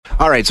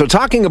All right, so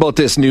talking about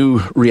this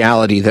new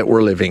reality that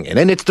we're living in,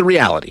 and it's the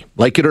reality,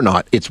 like it or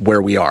not, it's where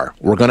we are.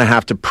 We're going to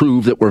have to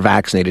prove that we're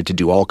vaccinated to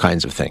do all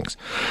kinds of things.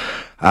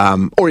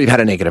 Or you've had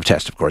a negative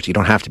test, of course. You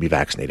don't have to be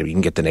vaccinated. You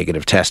can get the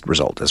negative test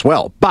result as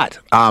well. But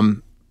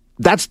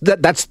that's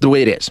the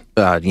way it is.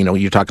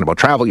 You're talking about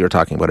travel, you're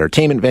talking about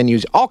entertainment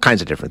venues, all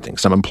kinds of different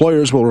things. Some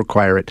employers will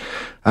require it,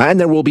 and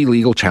there will be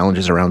legal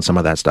challenges around some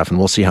of that stuff, and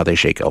we'll see how they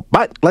shake out.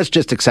 But let's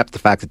just accept the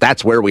fact that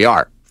that's where we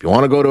are. If you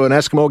want to go to an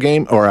Eskimo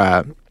game or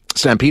a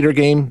Stampeder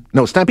game,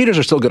 no, Stampeders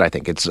are still good, I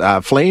think. It's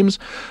Flames,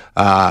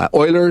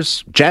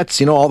 Oilers,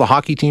 Jets, all the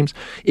hockey teams.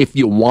 If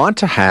you want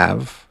to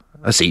have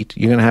a seat,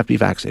 you're going to have to be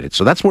vaccinated.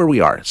 So that's where we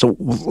are. So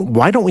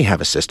why don't we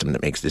have a system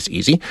that makes this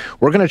easy?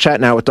 We're going to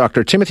chat now with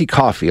Dr. Timothy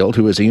Caulfield,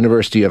 who is a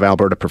University of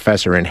Alberta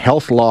professor in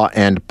health law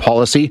and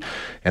policy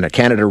and a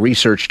Canada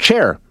Research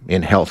Chair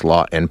in health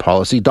law and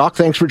policy. Doc,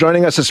 thanks for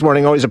joining us this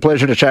morning. Always a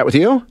pleasure to chat with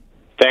you.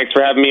 Thanks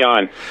for having me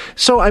on.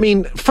 So,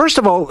 first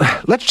of all,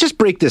 let's just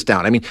break this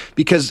down.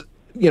 Because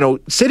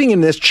sitting in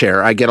this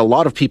chair, I get a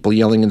lot of people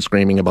yelling and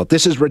screaming about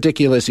this is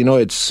ridiculous.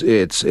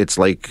 It's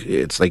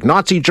like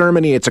Nazi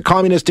Germany. It's a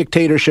communist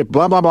dictatorship.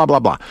 Blah blah blah blah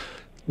blah.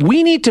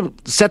 We need to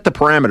set the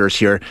parameters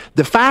here.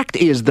 The fact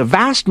is, the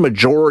vast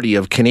majority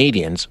of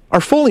Canadians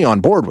are fully on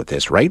board with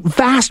this, right?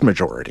 Vast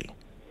majority.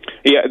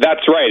 Yeah,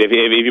 that's right. If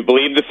you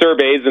believe the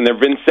surveys, and there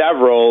have been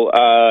several.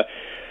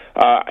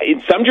 In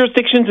some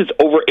jurisdictions, it's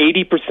over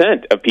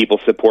 80% of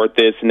people support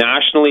this.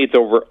 Nationally, it's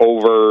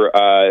over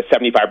 75%,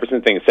 I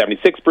think it's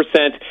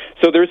 76%.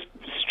 So there's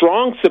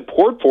strong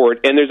support for it,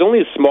 and there's only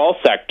a small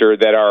sector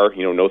that are,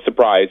 no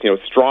surprise,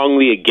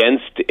 strongly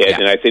against it. Yeah.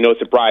 And I say no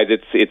surprise,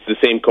 it's the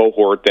same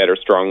cohort that are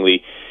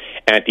strongly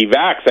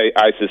anti-vax,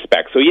 I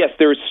suspect. So yes,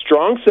 there is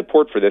strong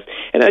support for this.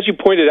 And as you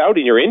pointed out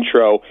in your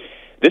intro,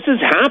 this is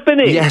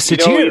happening. Yes,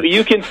 it's here.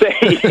 You can say,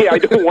 I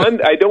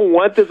don't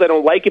want this, I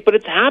don't like it, but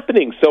it's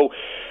happening. So,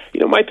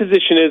 my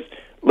position is,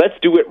 let's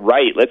do it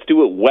right. Let's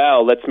do it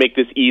well. Let's make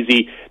this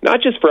easy, not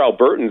just for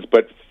Albertans,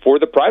 but for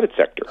the private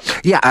sector.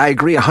 Yeah, I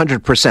agree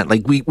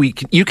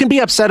 100%. You can be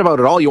upset about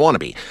it all you want to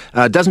be.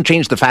 It doesn't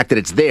change the fact that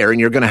it's there, and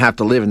you're going to have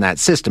to live in that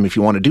system if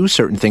you want to do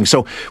certain things.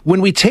 So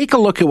when we take a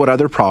look at what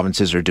other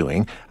provinces are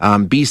doing,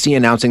 BC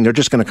announcing they're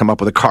just going to come up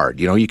with a card.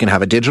 You can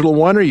have a digital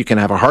one, or you can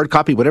have a hard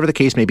copy, whatever the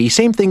case may be.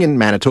 Same thing in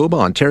Manitoba,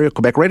 Ontario,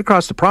 Quebec, right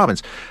across the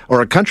province or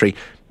a country.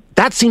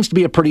 That seems to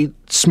be a pretty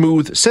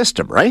smooth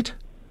system, right?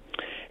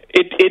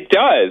 It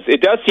does.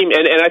 It does seem,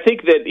 and I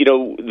think that,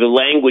 the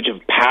language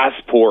of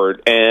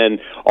passport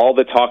and all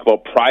the talk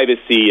about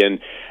privacy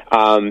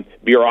and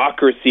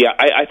bureaucracy,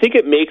 I think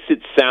it makes it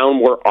sound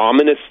more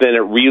ominous than it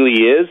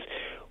really is.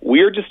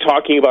 We're just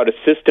talking about a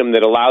system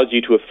that allows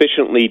you to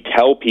efficiently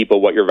tell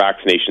people what your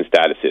vaccination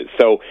status is.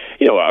 So,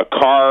 a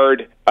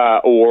card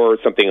or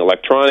something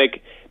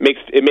electronic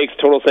makes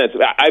total sense.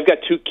 I've got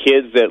two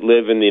kids that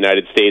live in the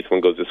United States. One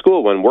goes to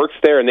school, one works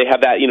there, and they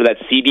have that that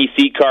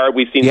CDC card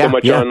we've seen so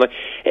much online.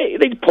 Hey,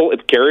 they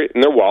carry it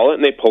in their wallet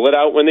and they pull it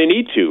out when they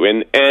need to,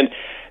 and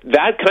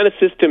that kind of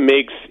system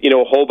makes a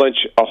whole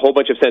bunch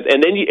of sense.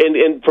 And then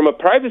and from a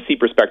privacy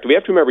perspective, we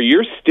have to remember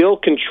you're still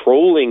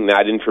controlling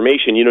that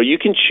information. You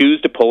can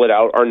choose to pull it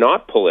out or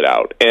not pull it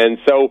out, and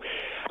so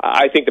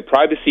I think the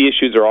privacy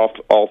issues are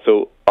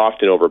also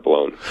often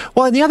overblown.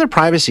 Well, and the other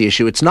privacy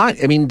issue, it's not,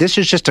 this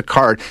is just a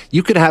card.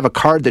 You could have a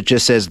card that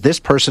just says this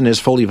person is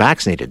fully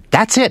vaccinated.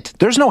 That's it.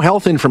 There's no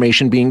health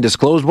information being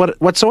disclosed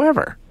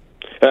whatsoever.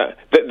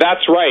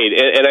 That's right,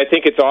 and I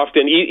think it's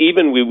often,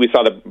 even we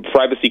saw the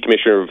Privacy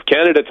Commissioner of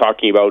Canada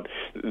talking about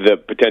the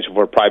potential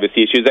for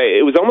privacy issues.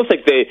 It was almost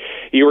like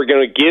you were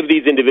going to give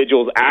these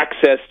individuals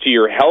access to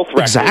your health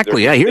records.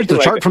 Exactly, yeah, here's the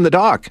chart from the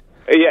doc.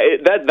 Yeah,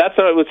 that's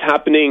not what's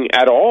happening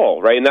at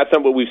all, right? And that's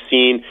not what we've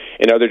seen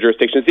in other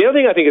jurisdictions. The other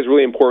thing I think is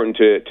really important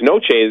to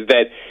note, Jay, is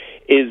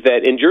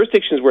that in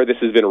jurisdictions where this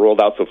has been rolled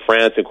out, so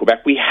France and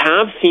Quebec, we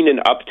have seen an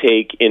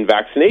uptake in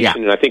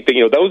vaccination. Yeah. And I think that,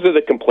 those are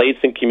the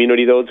complacent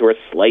community, those who are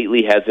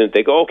slightly hesitant.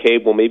 They go, okay,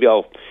 well, maybe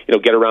I'll,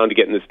 get around to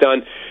getting this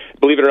done.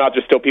 Believe it or not,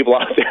 there's still people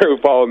out there who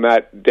fall in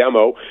that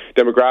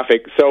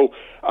demographic. So,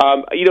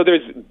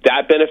 there's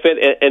that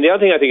benefit. And the other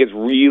thing I think is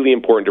really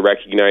important to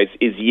recognize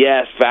is,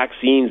 yes,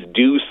 vaccines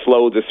do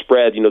slow the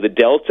spread. The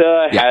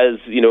Delta has,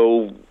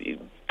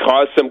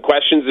 caused some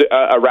questions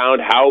around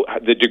how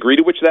the degree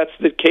to which that's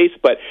the case,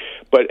 but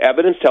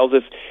evidence tells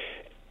us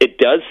it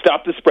does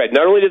stop the spread.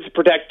 Not only does it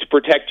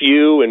protect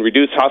you and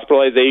reduce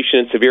hospitalization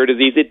and severe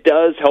disease, it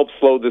does help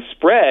slow the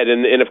spread.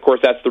 And of course,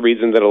 that's the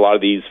reason that a lot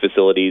of these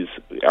facilities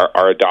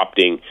are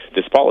adopting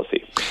this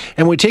policy.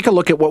 And we take a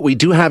look at what we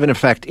do have in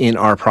effect in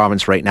our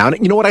province right now. And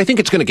you know what? I think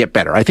it's going to get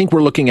better. I think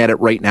we're looking at it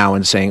right now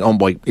and saying, oh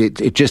boy,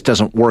 it just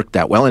doesn't work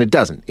that well. And it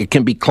doesn't. It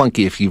can be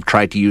clunky if you've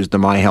tried to use the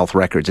My Health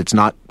records. It's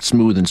not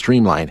smooth and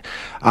streamlined.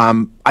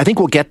 I think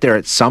we'll get there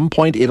at some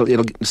point. It'll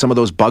some of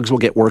those bugs will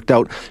get worked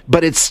out,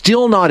 but it's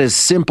still not as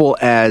simple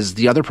as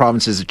the other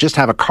provinces that just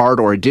have a card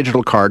or a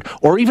digital card,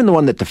 or even the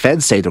one that the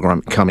feds say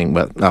they're coming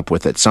up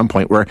with at some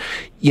point, where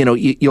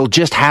you'll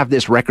just have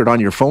this record on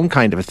your phone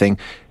kind of a thing.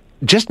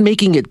 Just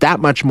making it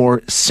that much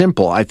more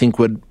simple, I think,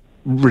 would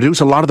reduce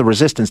a lot of the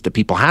resistance that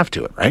people have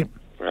to it, right?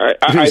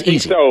 I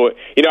think so.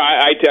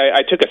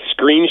 I took a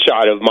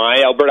screenshot of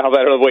my Alberta Health.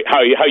 I don't know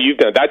how you've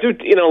done that.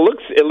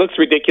 It looks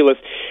ridiculous.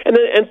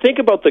 And think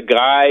about the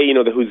guy,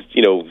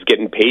 who's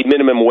getting paid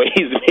minimum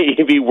wage,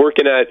 maybe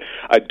working at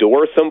a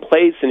door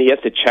someplace, and he has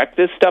to check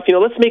this stuff.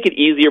 Let's make it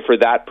easier for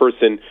that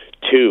person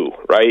too,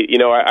 right?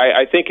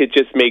 I think it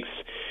just makes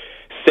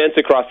sense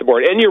across the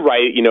board. And you're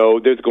right,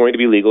 there's going to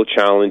be legal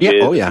challenges.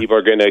 Yeah. Oh, yeah. People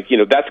are going to,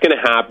 that's going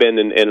to happen,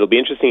 and it'll be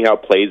interesting how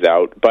it plays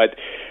out. But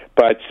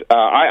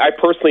I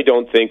personally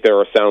don't think there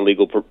are sound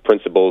legal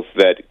principles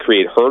that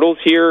create hurdles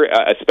here,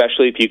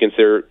 especially if you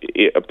consider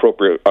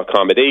appropriate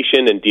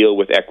accommodation and deal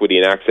with equity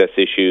and access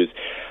issues.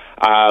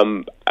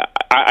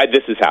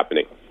 This is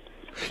happening.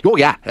 Oh,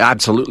 yeah,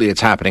 absolutely.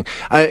 It's happening.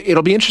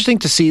 It'll be interesting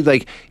to see,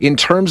 in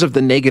terms of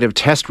the negative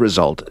test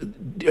result.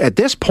 At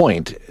this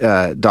point,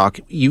 Doc,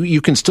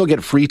 you can still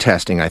get free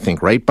testing, I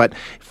think, right? But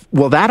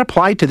will that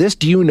apply to this?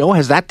 Do you know,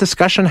 has that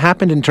discussion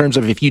happened in terms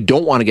of if you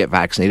don't want to get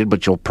vaccinated,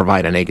 but you'll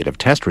provide a negative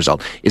test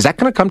result? Is that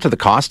going to come to the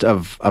cost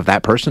of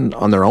that person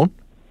on their own?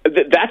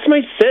 That's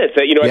my sense.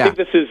 I think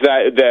this is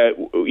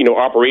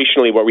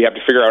operationally what we have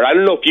to figure out. I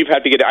don't know if you've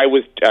had to get.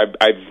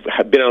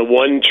 I've been on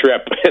one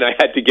trip and I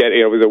had to get.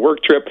 It was a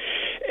work trip,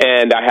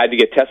 and I had to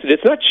get tested.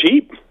 It's not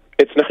cheap.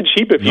 It's not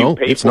cheap if you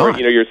pay for it,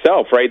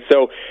 yourself, right?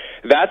 So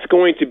that's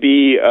going to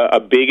be a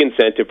big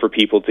incentive for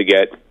people to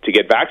get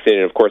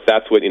vaccinated. And of course,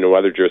 that's what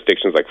other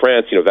jurisdictions like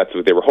France. That's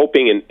what they were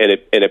hoping, and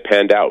it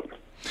panned out.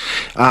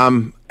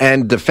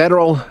 And the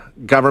federal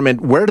government,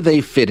 where do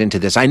they fit into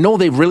this? I know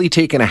they've really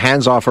taken a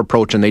hands-off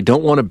approach and they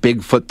don't want to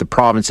bigfoot the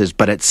provinces,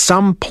 but at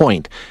some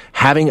point,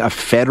 having a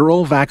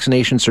federal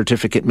vaccination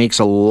certificate makes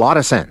a lot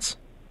of sense.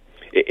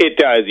 It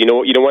does. You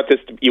want this.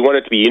 You want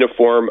it to be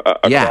uniform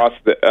across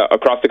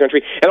the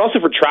country, and also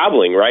for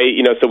traveling, right?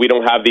 So we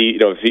don't have the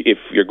if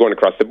you're going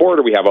across the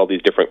border, we have all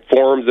these different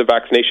forms of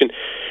vaccination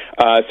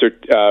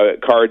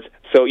cards.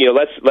 So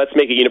let's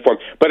make it uniform.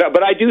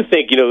 But I do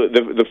think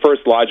the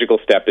first logical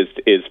step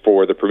is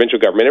for the provincial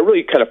government. It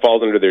really kind of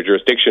falls under their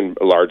jurisdiction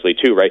largely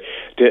too, right?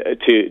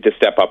 To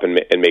step up and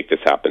make this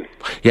happen.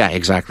 Yeah,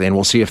 exactly. And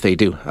we'll see if they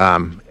do.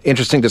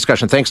 Interesting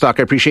discussion. Thanks, Doc.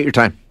 I appreciate your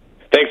time.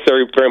 Thanks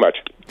very much.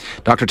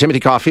 Dr.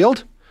 Timothy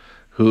Caulfield,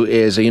 who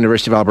is a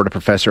University of Alberta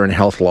professor in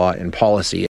health law and policy.